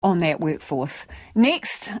on that workforce.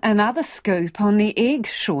 Next, another scoop on the egg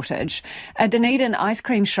shortage. A Dunedin ice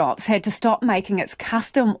cream shops had to stop making its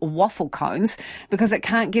custom waffle cones because it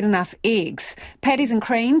can't get enough eggs. Patties and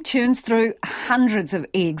Cream churns through hundreds of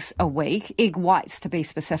eggs a week, egg whites to be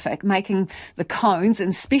specific, making the cones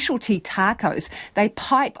and specialty tacos. They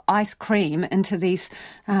pipe ice cream into these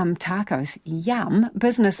tacos. Yum.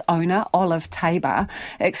 Business owner Olive Tabor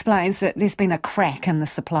explains that there's been a crack in the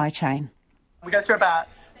supply chain. We go through about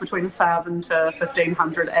between 1,000 to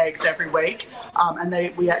 1,500 eggs every week,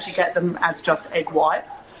 and we actually get them as just egg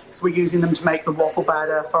whites. So we're using them to make the waffle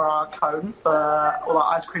batter for our cones, for all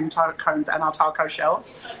our ice cream cones and our taco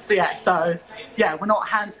shells. So we're not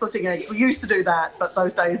hand splitting eggs. We used to do that, but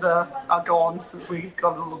those days are gone since we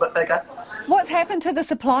got a little bit bigger. What's happened to the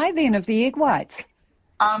supply then of the egg whites?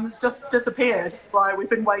 It's just disappeared. Right, we've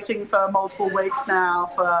been waiting for multiple weeks now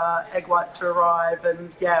for egg whites to arrive,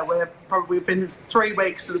 and we've been 3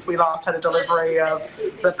 weeks since we last had a delivery of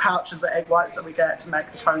the pouches of egg whites that we get to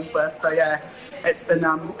make the cones with. So it's been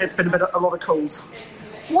a lot of calls.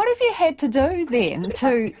 What have you had to do then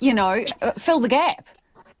to fill the gap?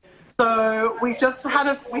 So we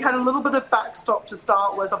had a little bit of backstock to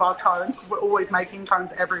start with of our cones, because we're always making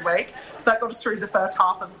cones every week. So that got us through the first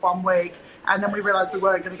half of 1 week. And then we realised we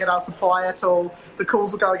weren't going to get our supply at all. The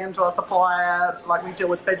calls were going into our supplier, like we deal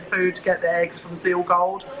with Bedfood to get the eggs from Seal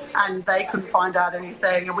Gold, and they couldn't find out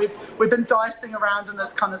anything. And we've been dicing around in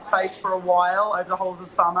this kind of space for a while over the whole of the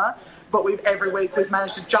summer. But every week we've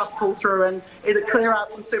managed to just pull through and either clear out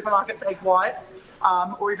some supermarkets' egg whites,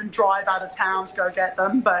 or even drive out of town to go get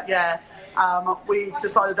them. But we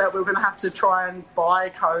decided that we were going to have to try and buy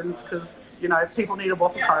cones because, people need a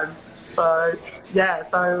waffle cone. So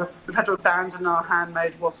we've had to abandon our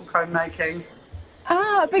handmade waffle cone making.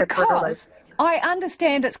 Because I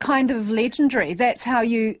understand it's kind of legendary. That's how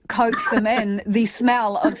you coax them in, the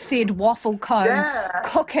smell of said waffle cone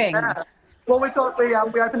cooking. Yeah. Well, we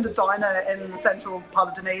opened a diner in the central part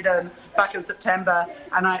of Dunedin back in September,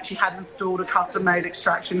 and I actually had installed a custom-made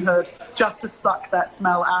extraction hood just to suck that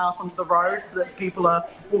smell out onto the road, so that as people are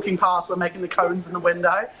walking past, we're making the cones in the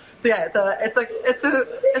window. So it's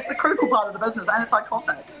a critical part of the business, and it's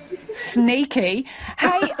iconic. Sneaky.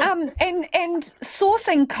 Hey, and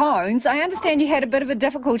sourcing cones, I understand you had a bit of a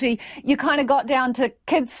difficulty. You kind of got down to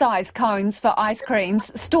kid-size cones for ice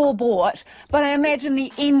creams, store-bought, but I imagine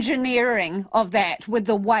the engineering of that with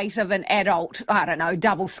the weight of an adult, I don't know,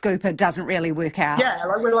 double scooper doesn't really work out. Yeah,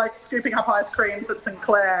 we're scooping up ice creams at St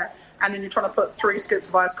Clair, and then you're trying to put 3 scoops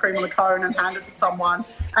of ice cream on a cone and hand it to someone.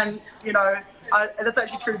 And, it's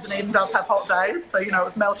actually true, Dunedin does have hot days, so, it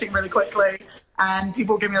was melting really quickly. And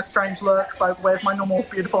people giving us strange looks, like, where's my normal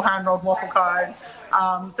beautiful hand-rolled waffle cone?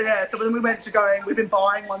 So when we went to we've been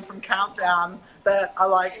buying ones from Countdown that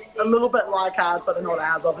are a little bit like ours, but they're not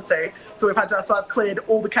ours, obviously. So I've cleared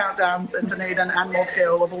all the Countdowns in Dunedin and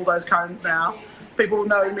Mossgiel of all those cones now. People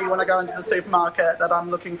know me when I go into the supermarket that I'm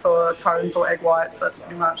looking for cones or egg whites. That's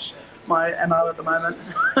pretty much my MO at the moment.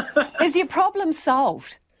 Is your problem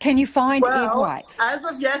solved? Can you find egg whites? As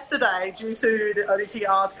of yesterday, due to the ODT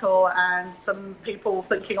article and some people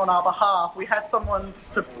thinking on our behalf, we had someone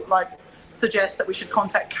suggest that we should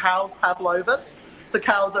contact Cow's Pavlovitz. So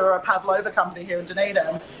Cow's are a pavlova company here in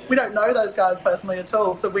Dunedin. We don't know those guys personally at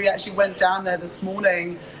all, so we actually went down there this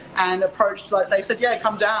morning and approached, they said,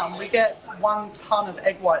 come down. We get 1 ton of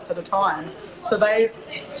egg whites at a time. So they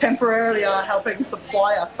temporarily are helping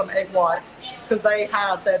supply us some egg whites because they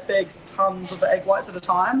have their big tons of egg whites at a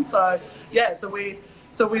time. So we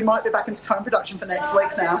might be back into cone production for next week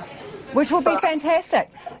now. Which will be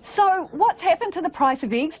fantastic. So what's happened to the price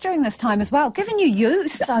of eggs during this time as well, given you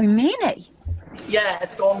use so many? Yeah,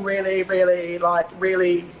 it's gone really,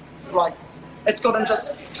 it's gotten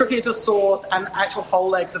just trickier to source, and actual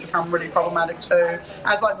whole eggs have become really problematic too.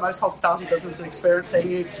 As most hospitality businesses are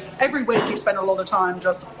experiencing, every week you spend a lot of time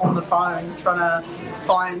just on the phone trying to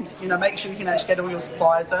find, make sure you can actually get all your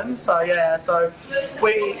supplies in. So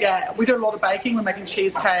we do a lot of baking. We're making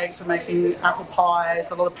cheesecakes, we're making apple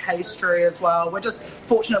pies, a lot of pastry as well. We're just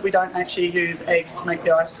fortunate we don't actually use eggs to make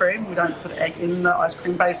the ice cream. We don't put egg in the ice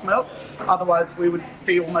cream base milk. Otherwise we would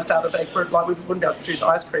be almost out of egg. We wouldn't be able to produce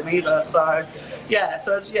ice cream either. So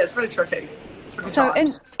it's really tricky. So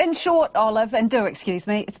in short, Olive, and do excuse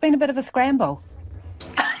me, it's been a bit of a scramble.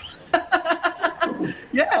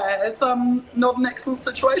 It's not an excellent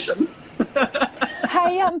situation.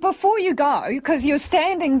 Hey, before you go, because you're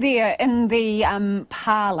standing there in the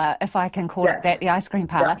parlour, if I can call it that, the ice cream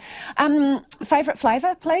parlour. Yeah. Favourite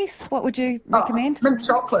flavour, please? What would you recommend? Mint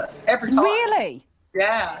chocolate, every time. Really?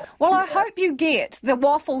 Yeah. Well, I hope you get the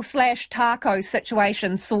waffle/taco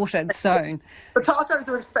situation sorted soon. But tacos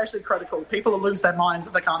are especially critical. People will lose their minds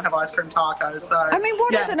if they can't have ice cream tacos. So I mean,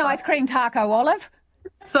 what is an ice cream taco, Olive?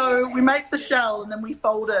 So we make the shell and then we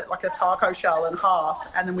fold it like a taco shell in half,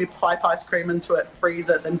 and then we pipe ice cream into it, freeze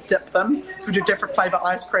it, then dip them. So we do different flavour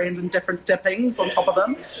ice creams and different dippings on top of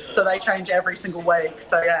them. So they change every single week.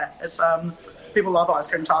 So yeah, it's people love ice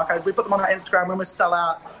cream tacos. We put them on our Instagram when we sell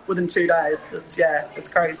out within 2 days. It's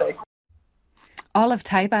crazy. Olive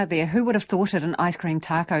Tabor there. Who would have thought it an ice cream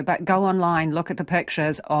taco? But go online, look at the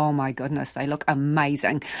pictures. Oh my goodness, they look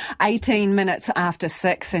amazing. 18 minutes after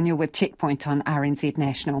 6 and you're with Checkpoint on RNZ National.